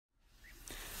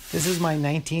This is my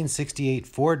 1968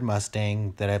 Ford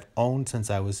Mustang that I've owned since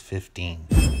I was 15.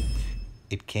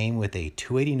 It came with a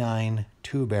 289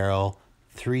 two-barrel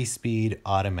 3-speed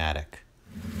automatic.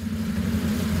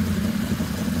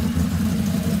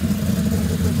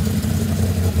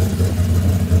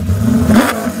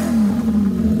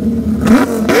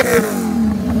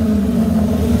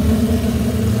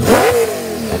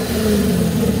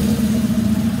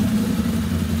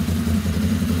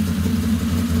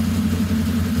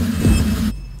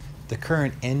 The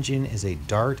current engine is a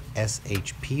Dart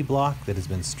SHP block that has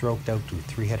been stroked out to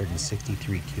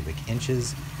 363 cubic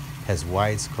inches, has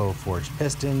wide-scope forged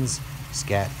pistons,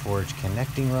 scat forged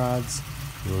connecting rods.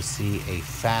 You will see a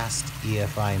fast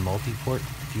EFI multi-port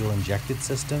fuel-injected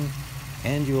system,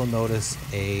 and you will notice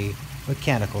a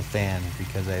mechanical fan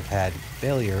because I've had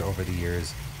failure over the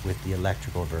years with the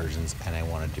electrical versions and I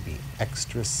wanted to be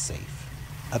extra safe.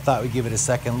 I thought we'd give it a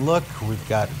second look. We've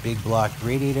got big block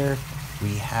radiator.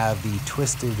 We have the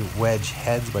twisted wedge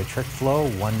heads by TrickFlow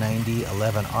 190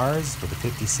 11Rs with a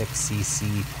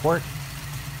 56cc port.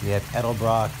 We have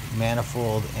Edelbrock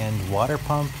manifold and water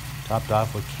pump, topped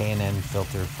off with K&N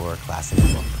filter for a classic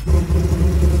look.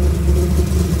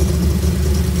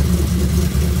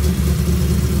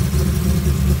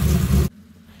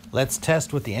 Let's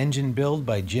test what the engine build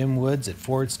by Jim Woods at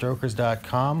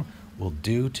FordStokers.com will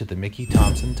do to the Mickey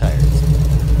Thompson tires.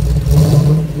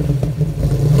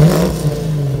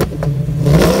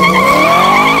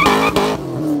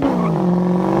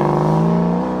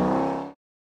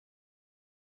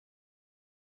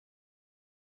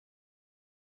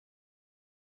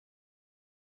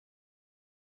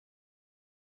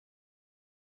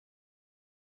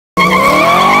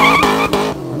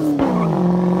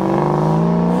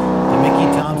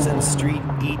 Street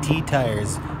ET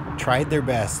tires tried their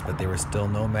best, but they were still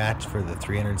no match for the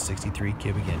 363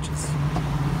 cubic inches.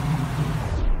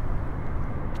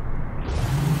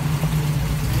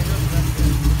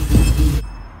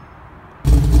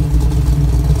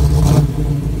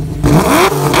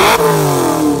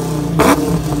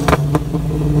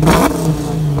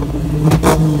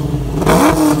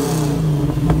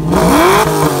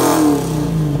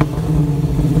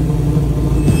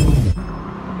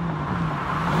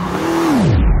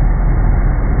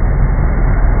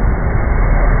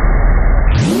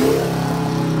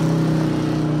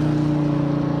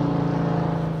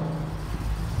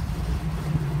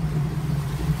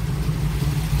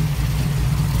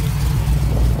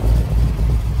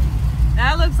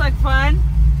 Looks like fun.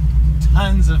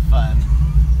 Tons of fun.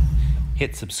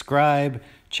 Hit subscribe,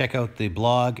 check out the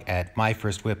blog at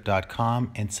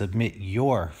MyFirstWHIP.com, and submit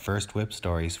your first whip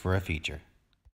stories for a feature.